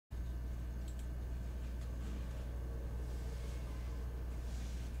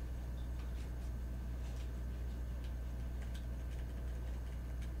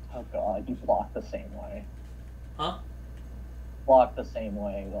Oh god, you block the same way. Huh? Block the same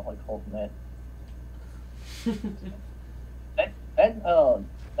way while like holding it.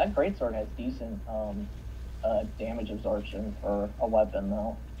 That greatsword has decent damage absorption for a weapon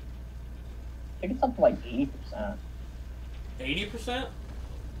though. I think it's something like 80%. 80%?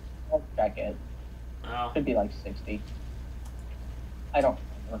 I'll check it. Oh. Could be like 60. I don't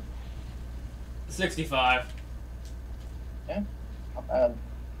remember. 65. Yeah, not bad.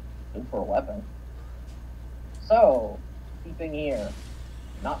 Good for a weapon. So, key thing here,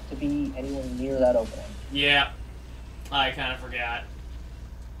 not to be anywhere near that opening. Yeah, I kind of forgot.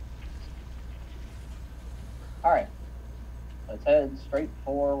 Alright, let's head straight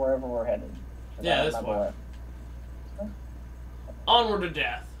for wherever we're headed. Yeah, this way. Onward to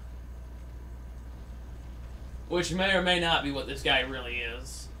death. Which may or may not be what this guy really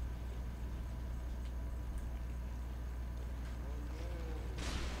is.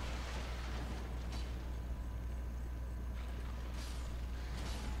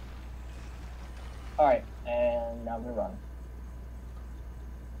 Alright, and now we run.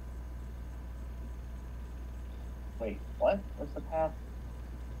 Wait, what? What's the path?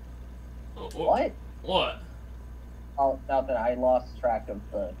 What? What? Oh, now that I lost track of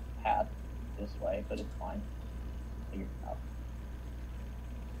the path this way, but it's fine. Figure it out.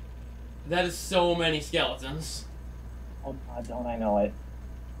 That is so many skeletons. Oh god, don't I know it.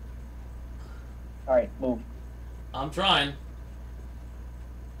 Alright, move. I'm trying.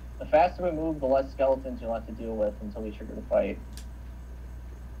 The faster we move, the less skeletons you'll have to deal with until we trigger the fight.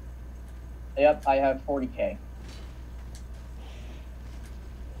 Yep, I have 40k.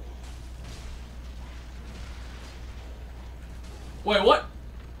 Wait, what?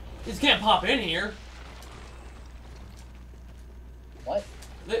 These can't pop in here. What?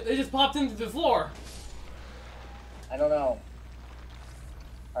 They just popped into the floor. I don't know.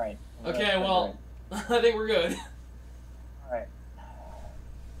 Alright. Okay, well, I think we're good. Alright.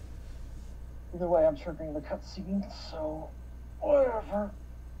 Either way, I'm triggering the cutscene, so whatever.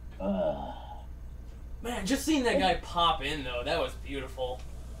 Man, just seeing that guy pop in, though, that was beautiful.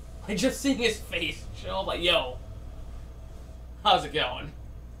 Like, just seeing his face show up like, yo, how's it going?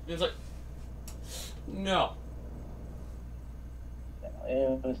 He was like, no.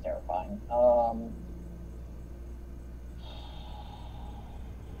 It was terrifying.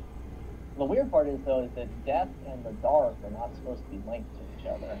 The weird part is, though, is that death and the dark are not supposed to be linked to each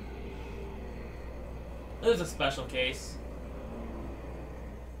other. This is a special case.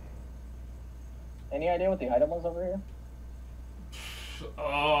 Any idea what the item was over here?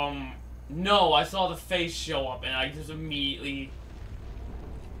 No, I saw the face show up and I just immediately...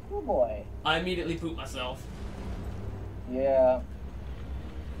 Oh boy. I immediately pooped myself. Yeah.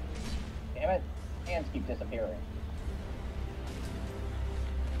 Damn it. Hands keep disappearing.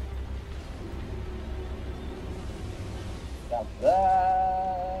 Got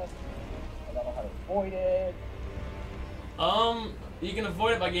that. I don't know how to avoid it. You can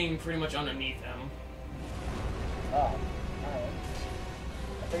avoid it by getting pretty much underneath him. Oh, alright.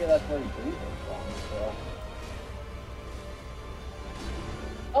 I figure that's where he breathes from, so.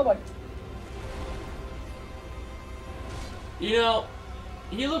 Oh my. You know,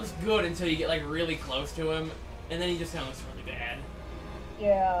 he looks good until you get like really close to him, and then he just kind of looks really bad.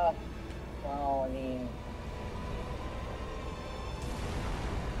 Yeah. Well, I mean.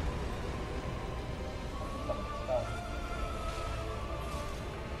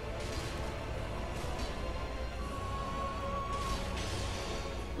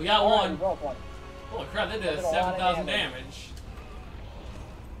 We got one. One. Holy crap, that did 7,000 damage.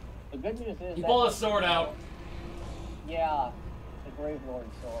 The good news is he pulled his sword out. Yeah, the Grave Lord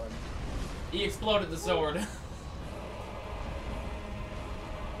sword. He exploded the sword.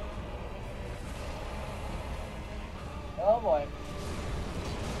 Oh boy.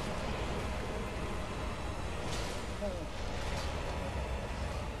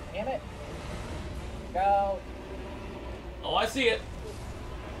 Damn it. Go. Oh, I see it.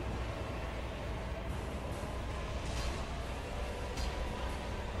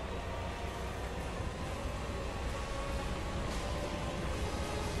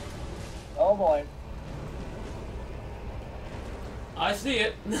 Oh boy. I see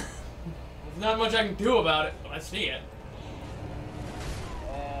it. There's not much I can do about it, but I see it.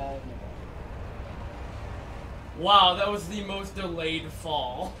 And... Wow, that was the most delayed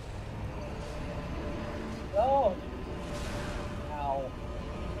fall. Oh! Ow.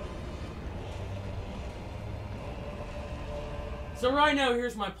 So right now,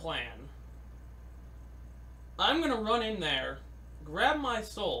 here's my plan. I'm gonna run in there, grab my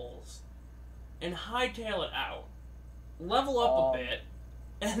souls, and hightail it out. Level up a bit,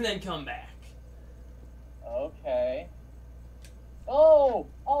 and then come back. Okay. Oh!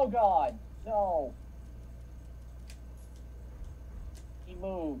 Oh god! No! He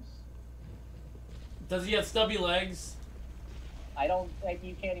moves. Does he have stubby legs? I don't think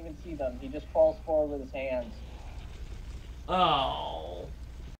you can't even see them. He just crawls forward with his hands. Oh.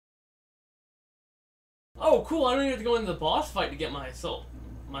 Oh, cool. I don't even have to go into the boss fight to get my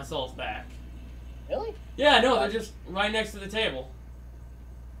souls back. Really? Yeah, no, they're just right next to the table.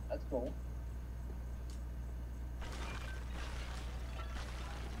 That's cool.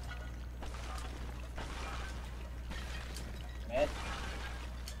 Man.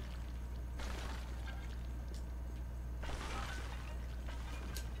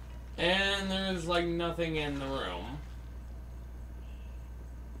 And there's like nothing in the room.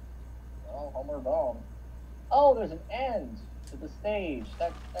 Oh, Homeward Bound. Oh, there's an end to the stage.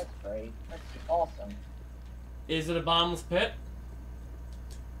 That's great. That's awesome. Is it a bottomless pit?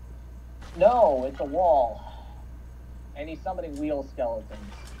 No, it's a wall. And he's summoning wheel skeletons.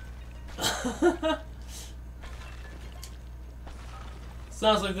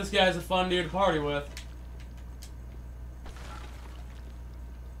 Sounds like this guy's a fun dude to party with.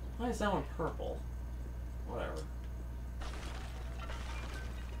 Why is that one purple? Whatever.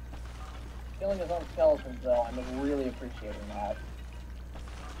 Killing his own skeletons, though, I'm really appreciating that.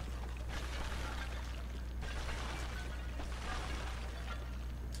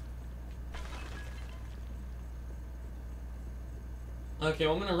 Okay,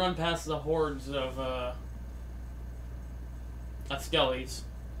 well, I'm gonna run past the hordes of skellies.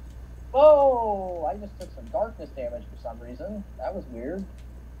 Whoa! I just took some darkness damage for some reason. That was weird.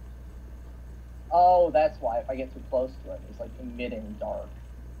 Oh, that's why. If I get too close to it, it's like emitting dark.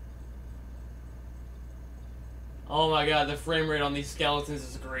 Oh my god, the frame rate on these skeletons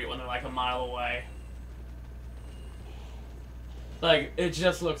is great when they're like a mile away. Like, it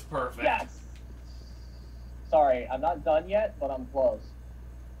just looks perfect. Yes! Sorry, I'm not done yet, but I'm close.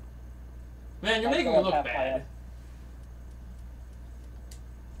 Man, you're making me look bad.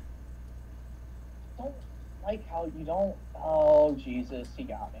 I don't like how you don't... Oh, Jesus, he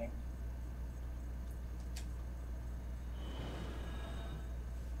got me.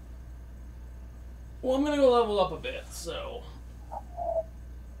 Well, I'm gonna go level up a bit, so... Oh,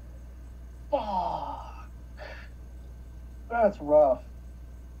 fuck. That's rough.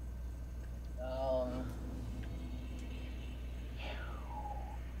 Oh,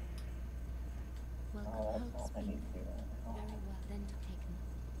 that's all I need to do. Oh. Very well then taken.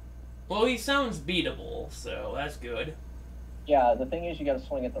 Well, he sounds beatable, so that's good. Yeah, the thing is you gotta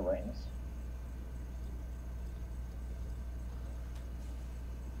swing at the rings.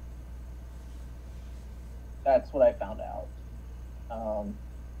 That's what I found out.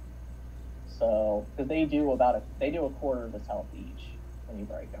 So, because they do a quarter of his health each when you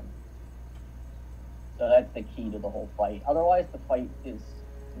break them. So that's the key to the whole fight. Otherwise, the fight is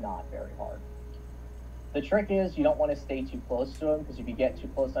not very hard. The trick is you don't want to stay too close to him, because if you get too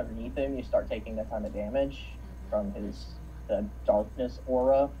close underneath him, you start taking a ton of damage from the darkness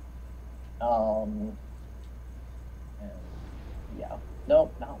aura. And yeah,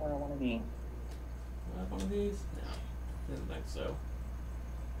 nope, not where I want to be. Not one of these? No, didn't think so.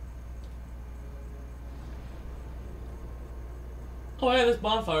 Oh yeah, this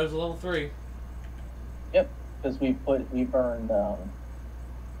bonfire is a level 3. Yep, because we burned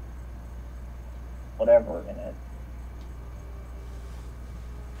whatever in it.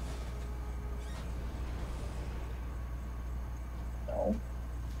 No.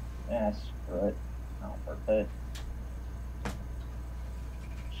 Yeah, screw it. Not worth it.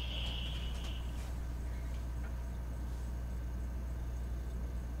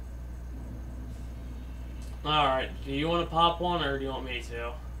 Alright, do you want to pop one, or do you want me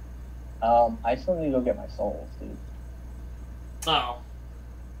to? I still need to go get my souls, dude. Oh.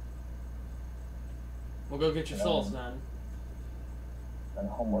 We'll go get your souls then. And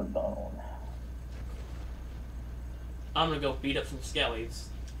Homeward Bound. I'm gonna go beat up some skellies.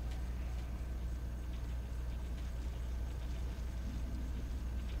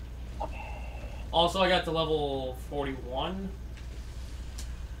 Okay. Also, I got to level 41.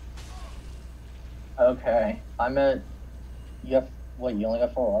 Okay. I'm at... You have... What, you only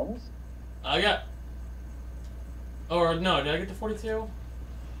got 4 levels? I got... Or, no, did I get to 42?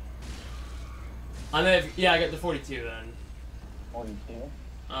 Yeah, I got to 42 then. 42?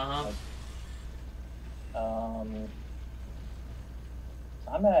 Uh-huh. So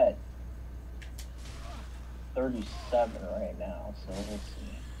I'm at 37 right now, so we'll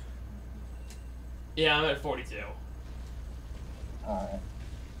see. Yeah, I'm at 42. Alright.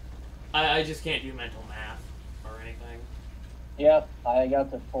 I just can't do mental math or anything. Yeah, I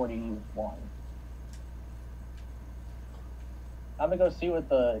got to 41. I'm gonna go see what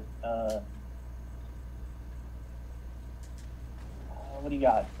the what do you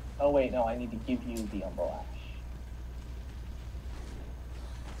got? Oh wait, no, I need to give you the Umbral Ash.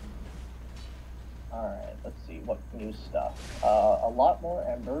 Alright, let's see, what new stuff? A lot more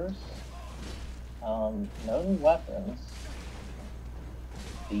embers. No new weapons.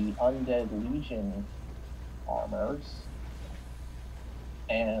 The Undead Legion armors.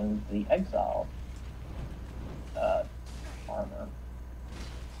 And the Exile armor.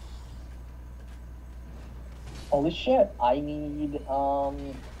 Holy shit, I need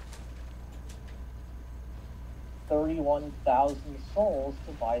 31,000 souls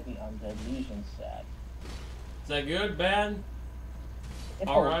to buy the Undead Legion set. Is that good, bad? It's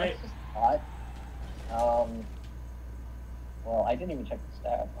Alright. Well, I didn't even check the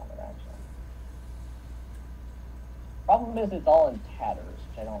stats on it, actually. Problem is, it's all in tatters,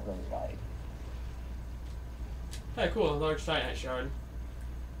 which I don't really like. Hey, cool, large Titanite shard.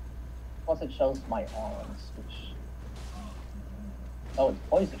 Plus, it shows my arms, which... Oh, it's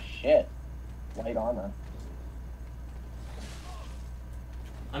poison shit. Light armor.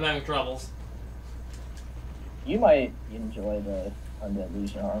 I'm having troubles. You might enjoy the Undead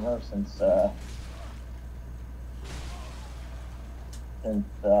Legion armor since you're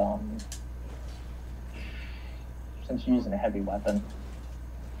using a heavy weapon.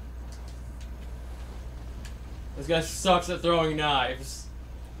 This guy sucks at throwing knives.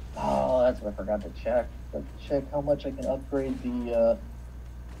 Oh, that's what I forgot to check. Let's check how much I can upgrade the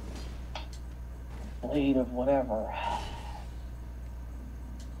blade of whatever.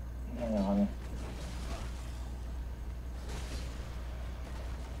 Hang on.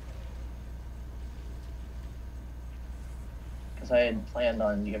 Because I had planned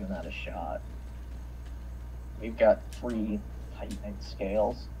on giving that a shot. We've got 3 Titanite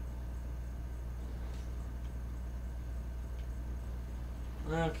scales.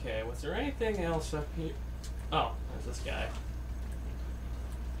 Okay, was there anything else up here? Oh, there's this guy.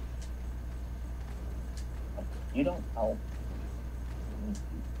 You don't help.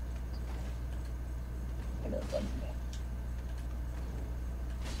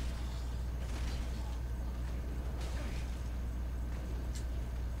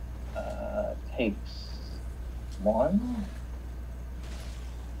 Takes 1.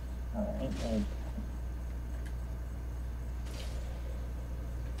 Alright.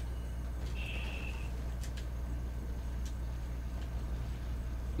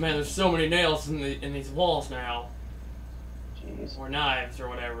 Man, there's so many nails in these walls now. Jeez. Or knives, or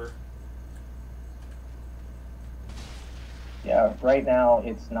whatever. Yeah, right now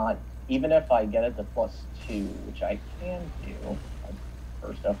it's not, even if I get it to +2, which I can do, like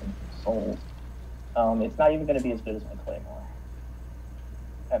first up in souls, it's not even going to be as good as my Claymore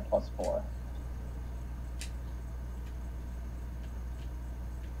at +4.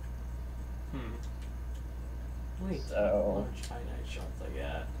 Wait, so large Titanite shards I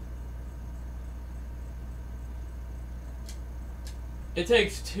got. It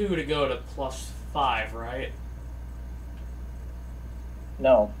takes 2 to go to +5, right?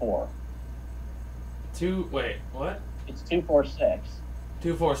 No, 4. 2, wait, what? It's 2, 4, 6.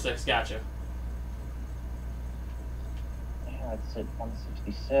 2, 4, 6, gotcha. Yeah, it's at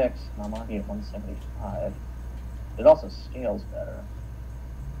 166, and I'm already at 175. It also scales better.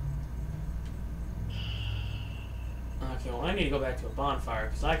 Okay, well I need to go back to a bonfire,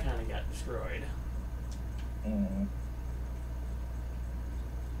 because I kind of got destroyed.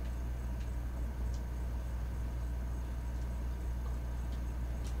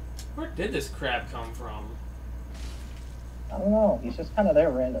 Where did this crab come from? I don't know, he's just kind of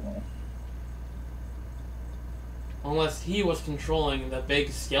there randomly. Unless he was controlling the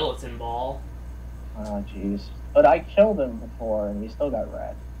big skeleton ball. Oh, jeez. But I killed him before, and he still got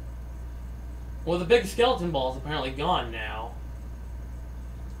wrecked. Well, the big skeleton ball is apparently gone now.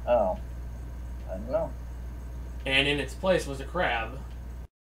 Oh. I don't know. And in its place was a crab.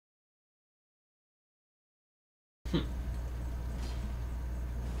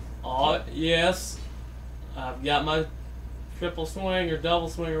 Oh, yes. I've got my triple swing or double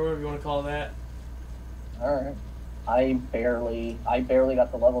swing or whatever you want to call that. Alright. I barely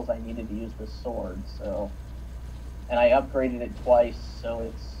got the levels I needed to use this sword, so... And I upgraded it twice, so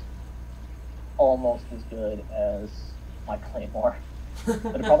it's almost as good as my Claymore.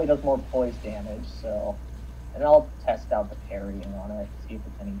 But it probably does more poise damage, so... And I'll test out the parrying on it, see if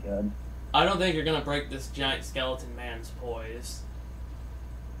it's any good. I don't think you're going to break this giant skeleton man's poise.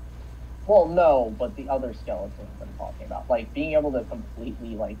 Well, no, but the other skeletons I'm talking about. Like, being able to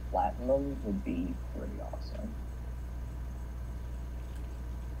completely, like, flatten them would be pretty awesome.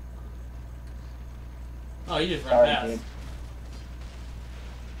 Oh, you just ran Sorry, past. dude.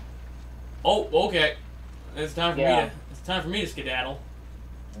 Oh, okay. It's time for me Yeah. to. It's time for me to skedaddle.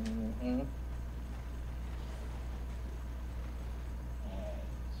 Mm-hmm.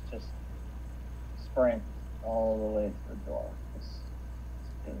 Let's just sprint all the way to the door.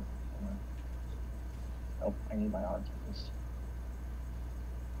 Oh, I need my arms first.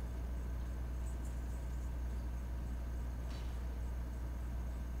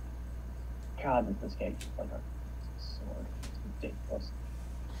 God, this game is like a sword. It's ridiculous.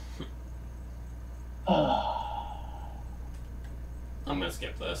 I'm gonna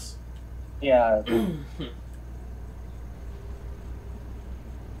skip this. Yeah.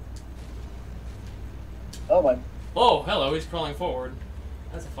 Oh my. Oh, hello, he's crawling forward.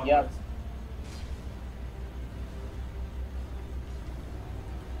 That's a fun Yep. one.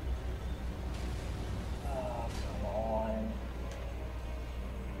 Oh, come on.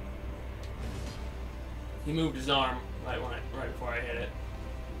 He moved his arm right before I hit it.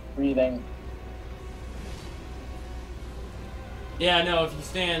 Breathing. Yeah, no, if you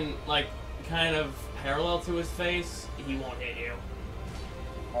stand, like, kind of parallel to his face, he won't hit you.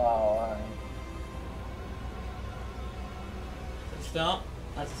 Oh, alright. Stomp?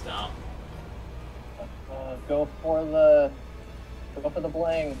 That's a stomp. Go for the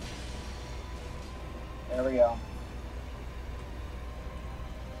bling. There we go.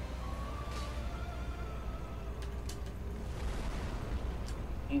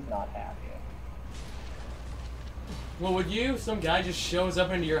 He's not happy. Well, would you? Some guy just shows up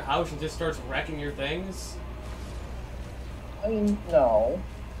into your house and just starts wrecking your things? I mean, no.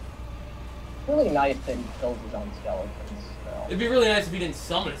 It's really nice that he kills his own skeletons. So. It'd be really nice if he didn't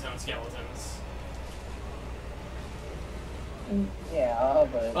summon his own skeletons. Yeah,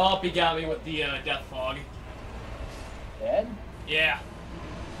 but... Oh, he got me with the death fog. Dead? Yeah.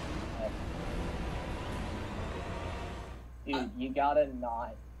 Dude, you gotta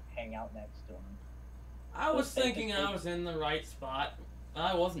not hang out next to him. I was thinking I was in the right spot.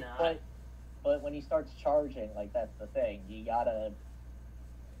 I was not. But when he starts charging, like, that's the thing. You gotta...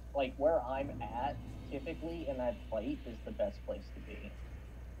 Like, where I'm at, typically, in that fight, is the best place to be.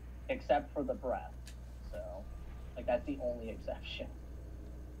 Except for the breath. So, like, that's the only exception.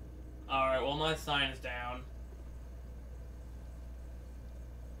 Alright, well, my sign is down.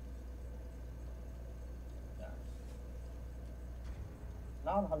 Yeah.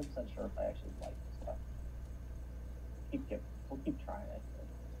 Not 100% sure if I actually like this stuff. We'll keep trying it.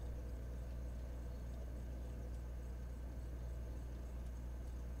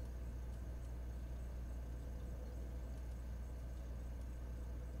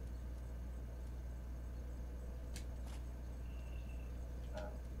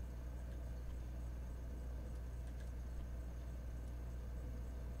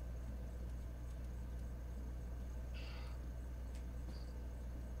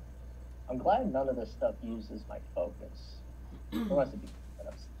 I'm glad none of this stuff uses my focus. There must be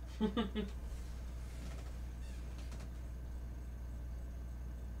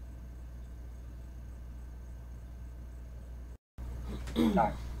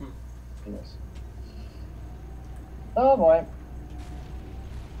Alright. Do this. Oh boy.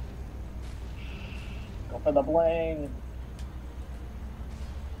 Go for the bling.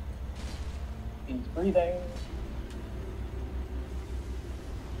 He's breathing.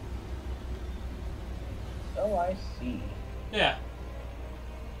 So I see. Yeah.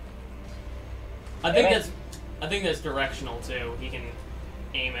 I think that's directional too. He can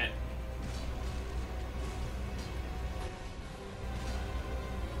aim it.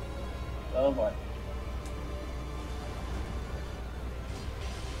 Oh boy.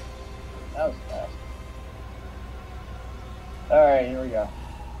 That was fast. Alright, here we go.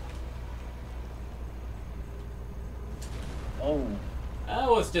 Oh. That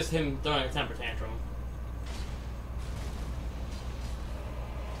was just him throwing a temper tantrum.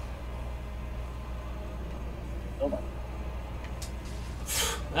 Oh my.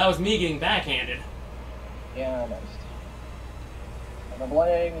 That was me getting backhanded. Yeah, nice. And the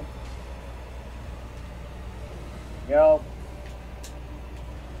bling. Go.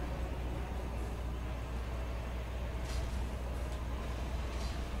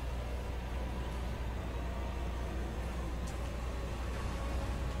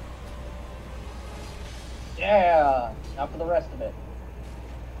 Yeah! Now for the rest of it.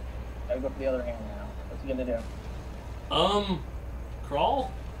 Gotta go for the other hand now. What's he gonna do?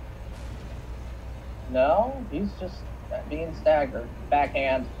 Crawl? No, he's just being staggered.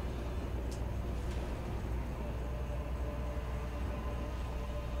 Backhand.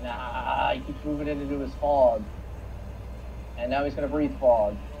 Nah, he keeps moving it into his fog. And now he's gonna breathe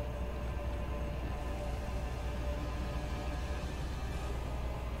fog.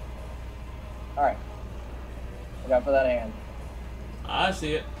 Alright. Look out for that hand. I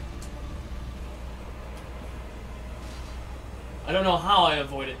see it. I don't know how I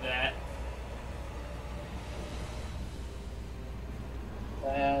avoided that.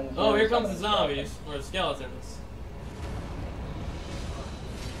 And oh, here comes the zombies. Or the skeletons.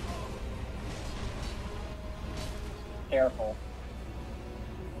 Careful.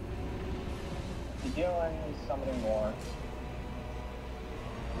 What's he doing? He's summoning more.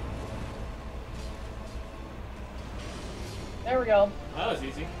 There we go. That was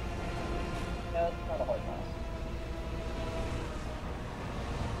easy. Yeah, that's not a hard pass.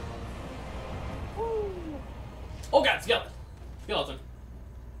 Woo! Oh god, skeleton! Skeleton.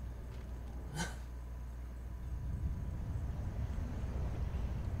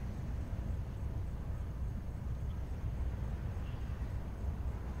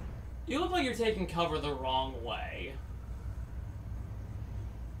 You look like you're taking cover the wrong way.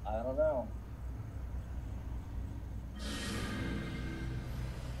 I don't know.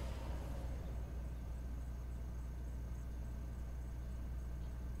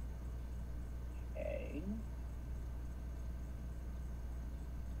 Okay.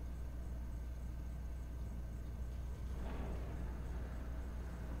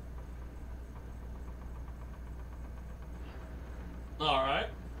 Alright.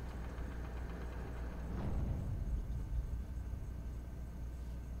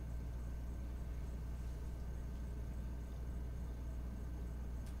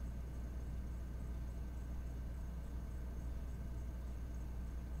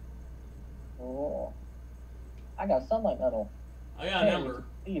 Oh. I got sunlight metal. I got a Hey, number.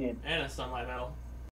 succeeded. And a sunlight medal.